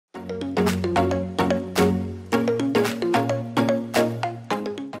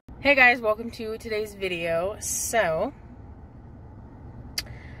Hey guys, welcome to today's video. So,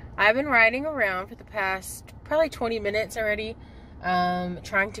 I've been riding around for the past probably 20 minutes already,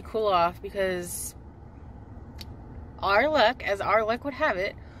 trying to cool off because our luck would have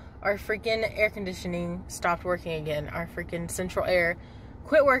it, our freaking air conditioning stopped working again. Our freaking central air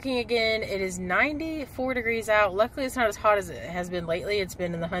quit working again. It is 94 degrees out. Luckily, it's not as hot as it has been lately. It's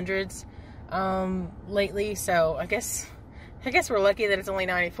been in the hundreds lately, so I guess we're lucky that it's only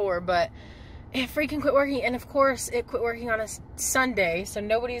 94, but it freaking quit working. And of course, it quit working on a Sunday, so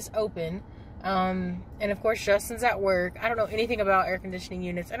nobody's open. And of course, Justin's at work. I don't know anything about air conditioning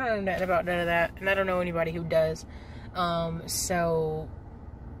units. I don't know nothing about none of that, and I don't know anybody who does. So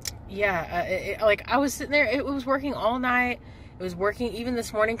yeah, like I was sitting there, it was working all night. It was working even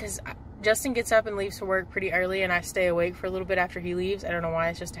this morning because Justin gets up and leaves for work pretty early, and I stay awake for a little bit after he leaves. I don't know why.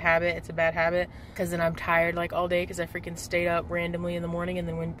 It's just a habit. It's a bad habit because then I'm tired like all day because I freaking stayed up randomly in the morning and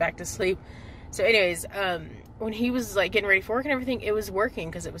then went back to sleep. So anyways, when he was like getting ready for work and everything, it was working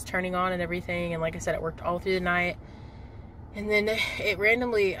because it was turning on and everything. And like I said, it worked all through the night. And then it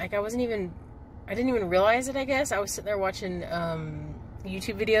randomly, like I didn't even realize it, I guess. I was sitting there watching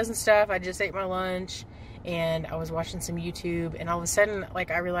YouTube videos and stuff. I just ate my lunch and I was watching some YouTube, and all of a sudden,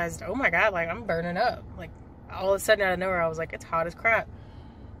 like, I realized, oh my god, like, I'm burning up. Like, all of a sudden out of nowhere, I was like, it's hot as crap.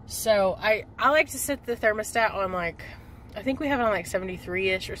 So I like to set the thermostat on, like, I think we have it on like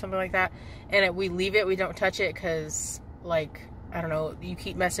 73-ish or something like that, and we leave it, we don't touch it, because, like, I don't know, you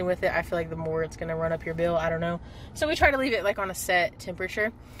keep messing with it, I feel like the more it's gonna run up your bill, I don't know. So we try to leave it like on a set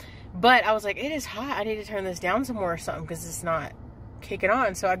temperature, but I was like, it is hot, I need to turn this down some more or something, because it's not kicking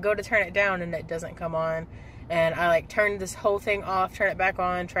on. So I go to turn it down and it doesn't come on, and I like turn this whole thing off, turn it back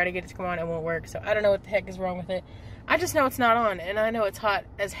on, try to get it to come on, it won't work. So I don't know what the heck is wrong with it. I just know it's not on, and I know it's hot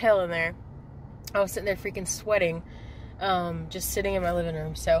as hell in there. I was sitting there freaking sweating, just sitting in my living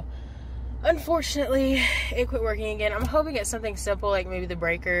room. So unfortunately it quit working again. I'm hoping it's something simple, like maybe the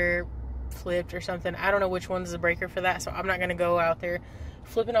breaker flipped or something. I don't know which one's the breaker for that, so I'm not gonna go out there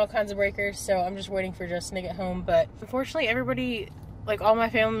flipping all kinds of breakers. So I'm just waiting for Justin to get home. But unfortunately, everybody, like all my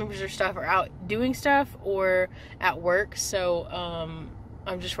family members or stuff, are out doing stuff or at work. So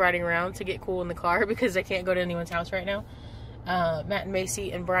I'm just riding around to get cool in the car because I can't go to anyone's house right now. Matt and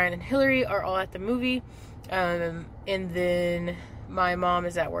Macy and Brian and Hillary are all at the movie, and then my mom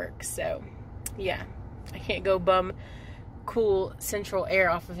is at work. So yeah, I can't go bum cool central air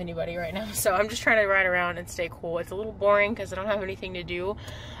off of anybody right now. So I'm just trying to ride around and stay cool. It's a little boring because I don't have anything to do.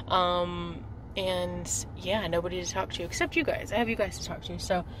 And yeah, nobody to talk to except you guys. I have you guys to talk to.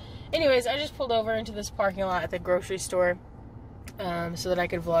 So anyways, I just pulled over into this parking lot at the grocery store so that I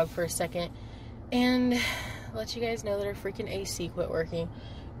could vlog for a second and let you guys know that our freaking AC quit working.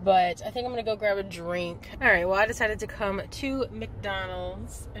 But I think I'm gonna go grab a drink. Alright, well, I decided to come to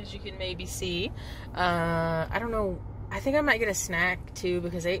McDonald's, as you can maybe see. I don't know, I think I might get a snack too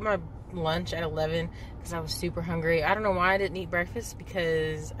because I ate my lunch at 11 because I was super hungry. I don't know why I didn't eat breakfast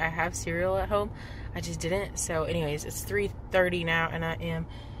because I have cereal at home. I just didn't. So anyways, it's 3:30 now and I am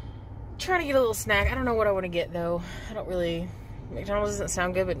trying to get a little snack. I don't know what I want to get though. I don't really, McDonald's doesn't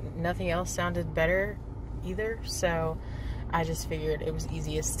sound good, but nothing else sounded better either. So I just figured it was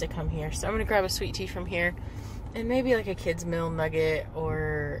easiest to come here. So I'm gonna grab a sweet tea from here and maybe like a kid's meal nugget,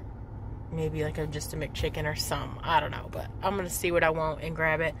 or maybe like just a McChicken or some, I don't know, but I'm gonna see what I want and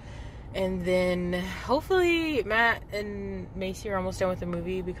grab it. And then hopefully Matt and Macy are almost done with the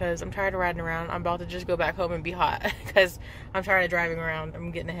movie because I'm tired of riding around. I'm about to just go back home and be hot because I'm tired of driving around.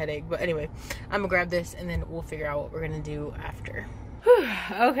 I'm getting a headache. But anyway, I'm gonna grab this and then we'll figure out what we're gonna do after. Whew.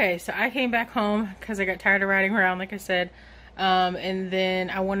 Okay, so I came back home because I got tired of riding around, like I said. And then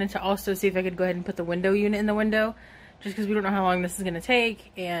I wanted to also see if I could go ahead and put the window unit in the window, just because we don't know how long this is going to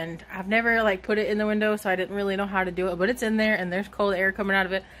take, and I've never like put it in the window, so I didn't really know how to do it, but it's in there and there's cold air coming out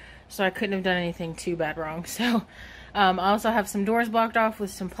of it, so I couldn't have done anything too bad wrong. So I also have some doors blocked off with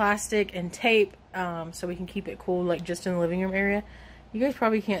some plastic and tape, so we can keep it cool, like just in the living room area. You guys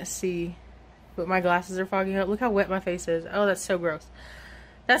probably can't see, but my glasses are fogging up. Look how wet my face is. Oh, that's so gross.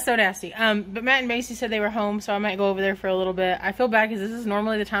 That's so nasty. But Matt and Macy said they were home, so I might go over there for a little bit. I feel bad because this is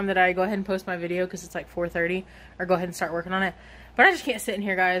normally the time that I go ahead and post my video because it's like 4:30, or go ahead and start working on it. But I just can't sit in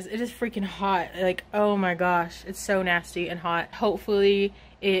here, guys. It is freaking hot. Like, oh my gosh. It's so nasty and hot. Hopefully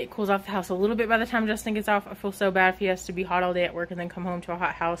it cools off the house a little bit by the time Justin gets off. I feel so bad if he has to be hot all day at work and then come home to a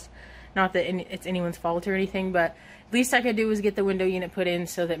hot house. Not that it's anyone's fault or anything, but least I could do is get the window unit put in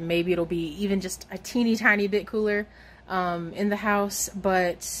so that maybe it'll be even just a teeny tiny bit cooler in the house.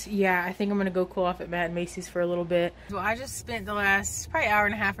 But yeah, I think I'm gonna go cool off at Matt and Macy's for a little bit. So I just spent the last probably hour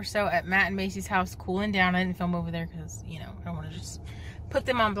and a half or so at Matt and Macy's house cooling down. I didn't film over there because, you know, I don't want to just put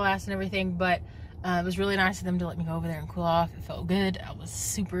them on blast and everything, but it was really nice of them to let me go over there and cool off. It felt good. I was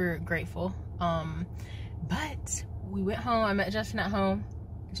super grateful. But we went home. I met Justin at home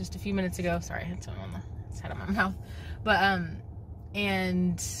just a few minutes ago. Sorry, I had something on the side of my mouth. But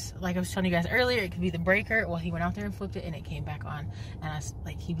and like I was telling you guys earlier, it could be the breaker. Well, he went out there and flipped it and it came back on, and I was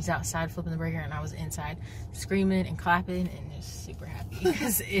like, he was outside flipping the breaker and I was inside screaming and clapping and just super happy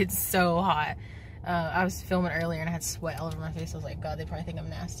because it's so hot. I was filming earlier and I had sweat all over my face. I was like, God, they probably think I'm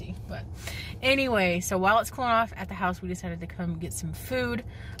nasty. But anyway, so while it's cooling off at the house, we decided to come get some food.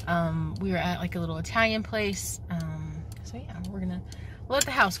 We were at like a little Italian place. So yeah, we're gonna let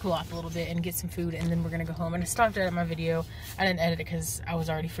the house cool off a little bit and get some food, and then we're gonna go home. And I stopped editing my video. I didn't edit it because I was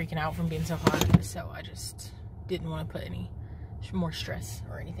already freaking out from being so hot, so I just didn't want to put any more stress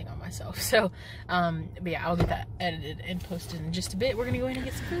or anything on myself. So but yeah, I'll get that edited and posted in just a bit. We're gonna go in and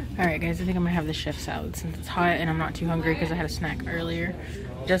get some food. All right guys, I think I'm gonna have the chef salad since it's hot and I'm not too hungry because I had a snack earlier.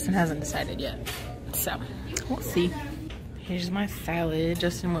 Justin hasn't decided yet, so we'll see. Here's my salad.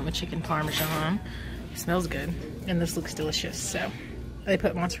 Justin went with chicken parmesan. It smells good and this looks delicious. So they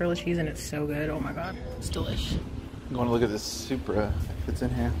put mozzarella cheese in it. So good. Oh my god, it's delish. I'm going to look at this Supra if it's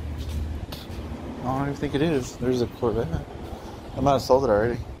in here. I don't even think it is. There's a Corvette. I might have sold it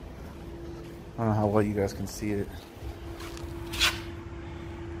already. I don't know how well you guys can see it.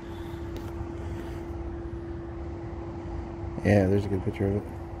 Yeah, there's a good picture of it.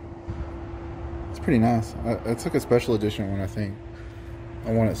 It's pretty nice. It's like a special edition one, I think.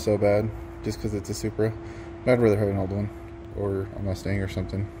 I want it so bad, just because it's a Supra. But I'd rather have an old one, or a Mustang or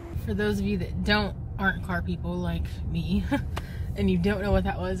something. For those of you that aren't car people like me, and you don't know what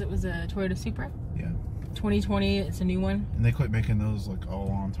that was, it was a Toyota Supra. Yeah. 2020, it's a new one. And they quit making those like a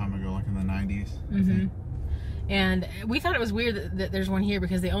long time ago, like in the 90s. Mm-hmm. And we thought it was weird that there's one here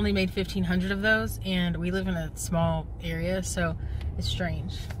because they only made 1,500 of those, and we live in a small area, so it's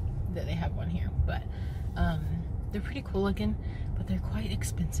strange that they have one here. But they're pretty cool looking, but they're quite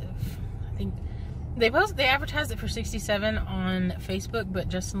expensive. I think they advertised it for $67 on Facebook, but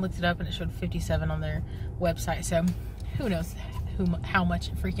Justin looked it up and it showed $57 on their website. So who knows how much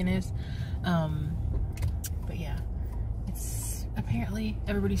it freaking is. But yeah, it's apparently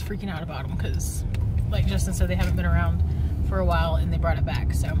everybody's freaking out about them because, like Justin said, they haven't been around for a while and they brought it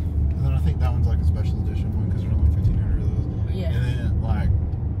back. So. And then I think that one's like a special edition one because there's only 1,500 of those. Yeah. And then like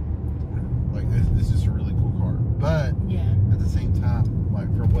this is just a really cool car, but yeah, at the same time, like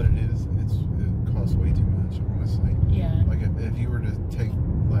for what it is, it costs way too much, honestly. Yeah. Like if you were to take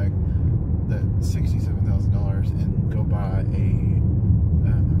like that $67,000 and go buy a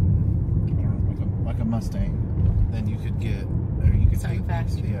I don't know, like a Mustang, then you could get, or you could something take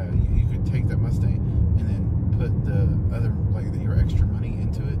faster. Yeah, you could take that Mustang and then put the other, like your extra money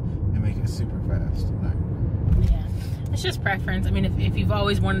into it and make it super fast. Like, yeah, it's just preference. I mean, if you've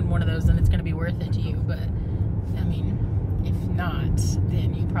always wanted one of those, then it's going to be worth it to you. But I mean, if not,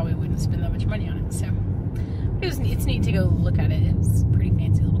 then you probably wouldn't spend that much money on it. So it's neat to go look at it. It's a pretty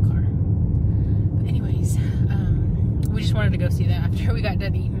fancy little car. But anyways, we just wanted to go see that after we got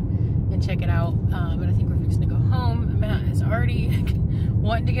done eating and check it out. But I think we're fixing to go home. Matt is already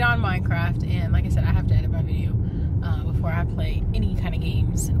wanting to get on Minecraft, and like I said, I have to edit my video before I play any kind of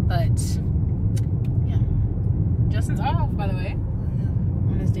games. But yeah, Justin's off, by the way,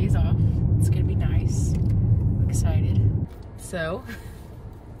 on his days off. It's gonna be nice. I'm excited. So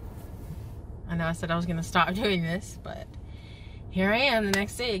I know I said I was gonna stop doing this, but here I am the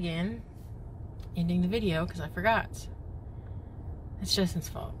next day again, ending the video because I forgot. It's Justin's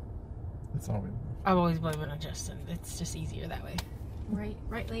fault. it's always. I've always blamed it on Justin. It's just easier that way.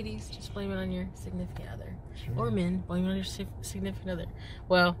 Right, ladies? Just blame it on your significant other. Sure. Or men, blame it on your significant other.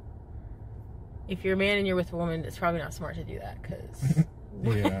 Well, if you're a man and you're with a woman, it's probably not smart to do that because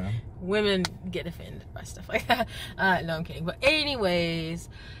Yeah. women get offended by stuff like that. No, I'm kidding. But anyways,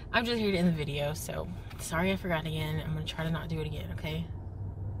 I'm just here to end the video. So sorry I forgot again. I'm going to try to not do it again, okay?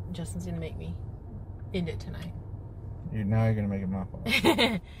 Justin's going to make me end it tonight. Now you're going to make it my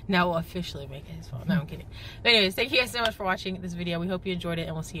fault. Now we'll officially make it his fault. No, I'm kidding. But anyways, thank you guys so much for watching this video. We hope you enjoyed it,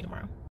 and we'll see you tomorrow.